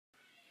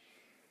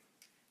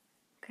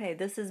Okay,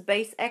 this is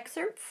bass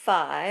excerpt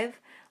 5.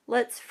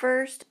 Let's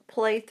first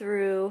play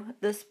through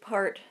this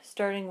part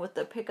starting with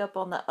the pickup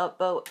on the up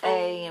bow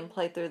A and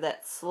play through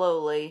that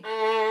slowly.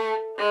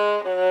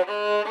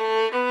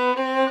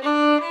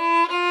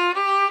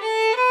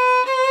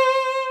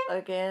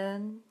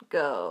 Again,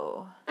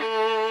 go.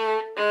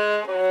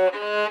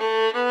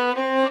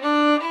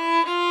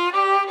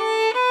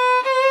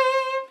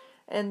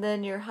 And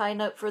then your high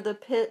note for the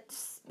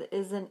pits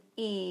is an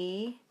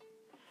E.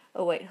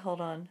 Oh wait,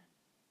 hold on.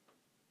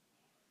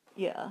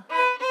 Yeah.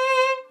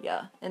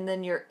 And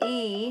then your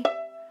E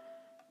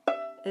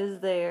is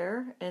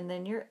there, and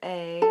then your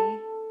A.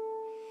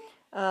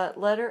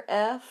 Letter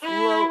F,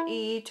 low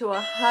E to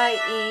a high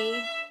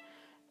E,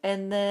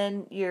 and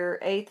then your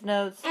eighth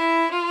notes.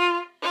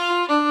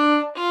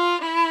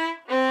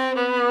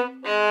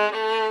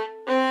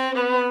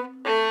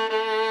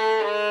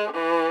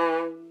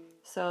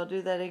 So I'll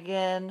do that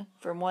again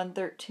from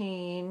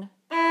 113.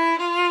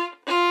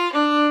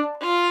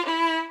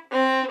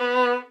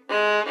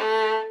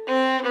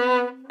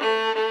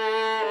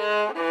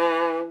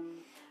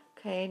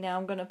 Okay, now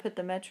I'm going to put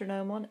the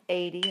metronome on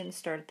 80 and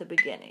start at the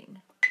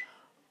beginning.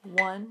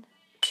 1,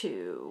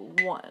 2,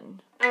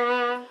 1.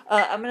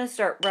 I'm going to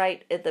start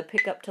right at the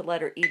pickup to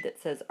letter E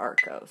that says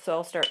arco. So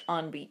I'll start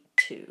on beat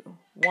 2.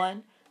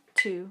 1,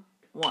 2,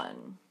 1.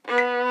 1, 2,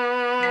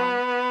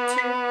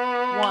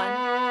 1,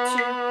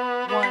 2,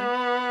 1,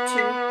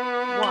 2,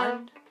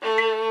 1.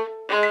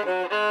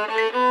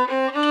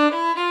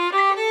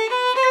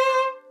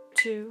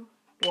 2,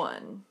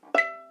 1.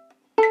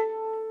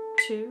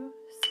 2,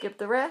 skip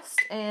the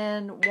rest,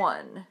 and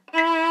 1.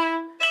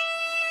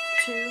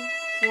 2,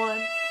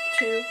 1,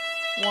 2,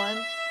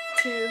 1,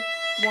 2,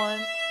 1,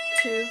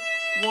 2,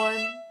 1,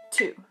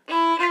 2.